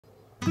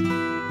Alright,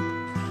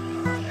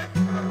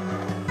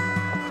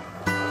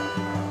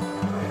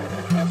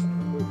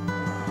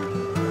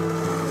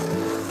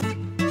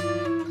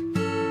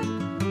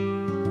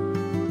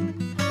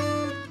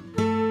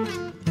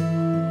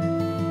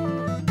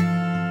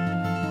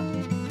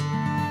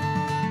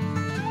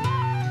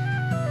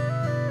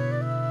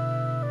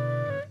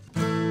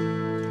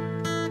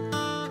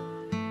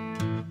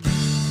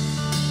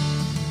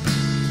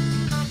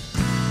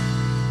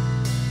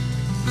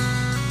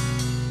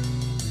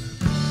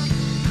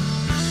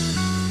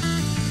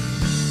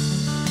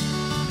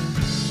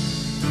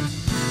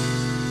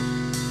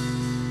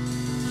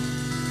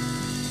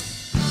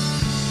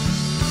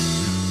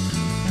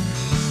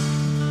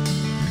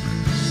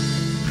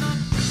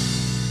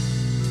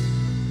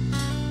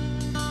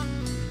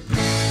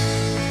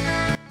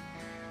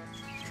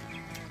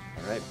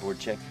 board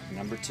check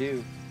number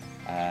 2.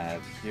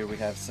 Here we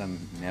have some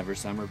Never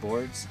Summer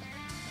boards.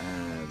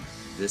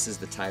 This is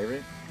the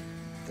Tyrant.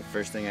 The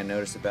first thing I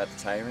noticed about the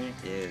Tyrant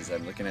is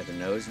I'm looking at the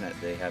nose and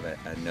they have a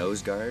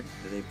nose guard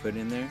that they put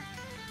in there.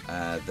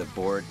 The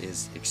board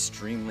is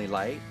extremely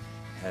light,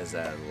 has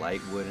a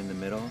light wood in the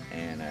middle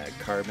and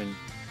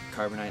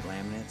carbonite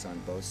laminates on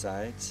both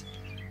sides.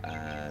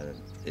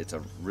 It's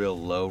a real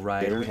low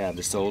rider. Here we have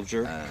the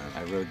Soldier.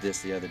 I rode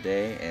this the other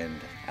day and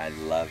I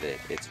love it.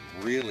 It's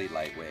really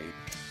lightweight.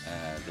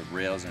 The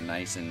rails are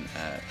nice and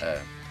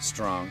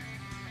strong.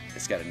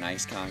 It's got a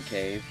nice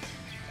concave.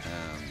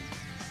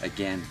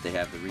 Again, they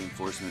have the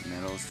reinforcement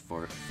metals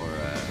for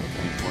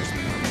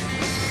reinforcement on it.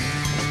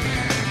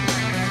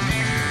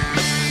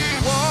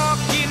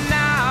 Walking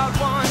out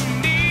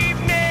one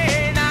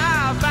evening,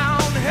 I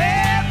found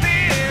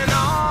heaven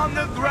on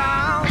the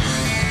ground.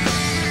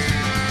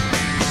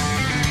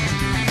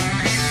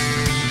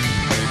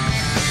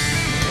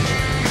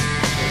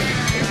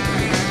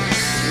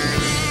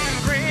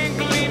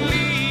 Crinkling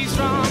leaves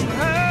from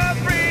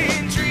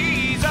hovering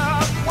trees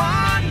of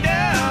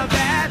wonder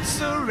that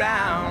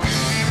surround.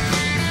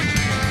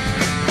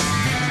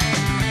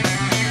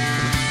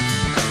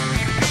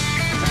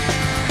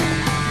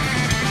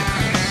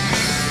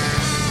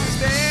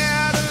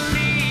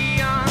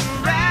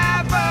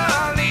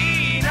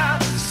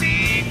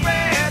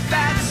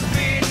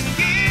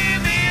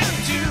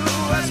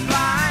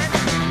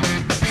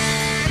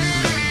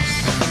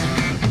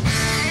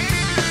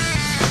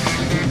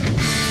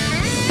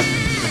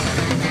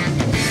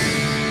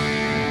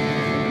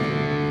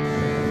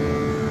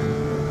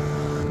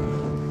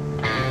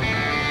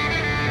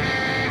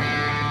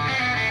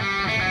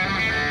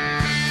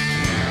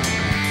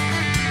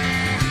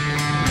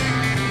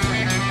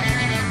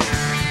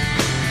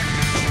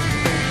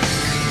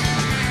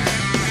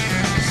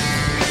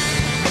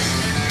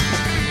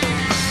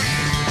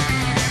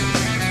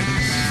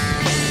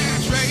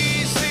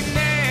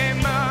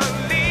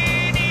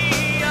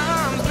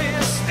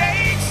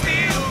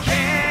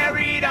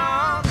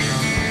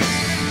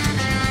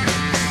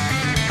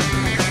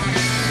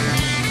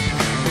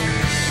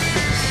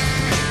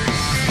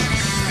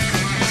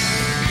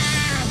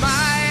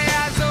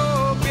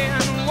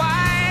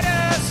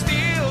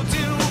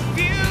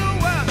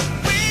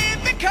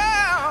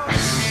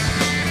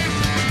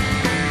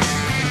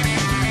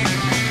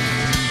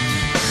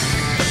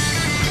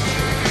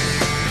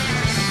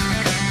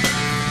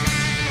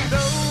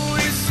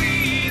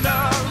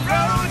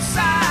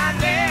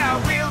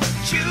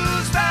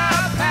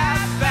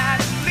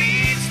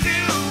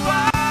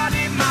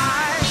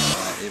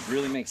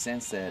 Makes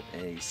sense that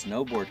a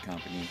snowboard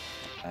company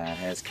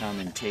has come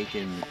and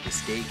taken the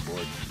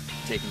snowboard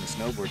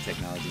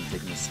technology and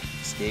taken the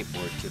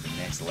skateboard to the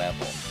next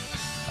level.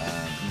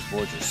 These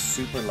boards are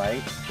super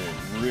light,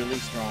 they're really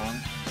strong,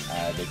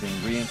 they've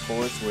been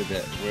reinforced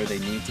where they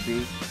need to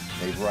be.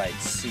 They ride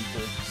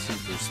super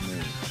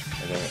smooth.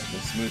 They're the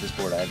smoothest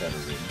board I've ever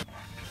ridden.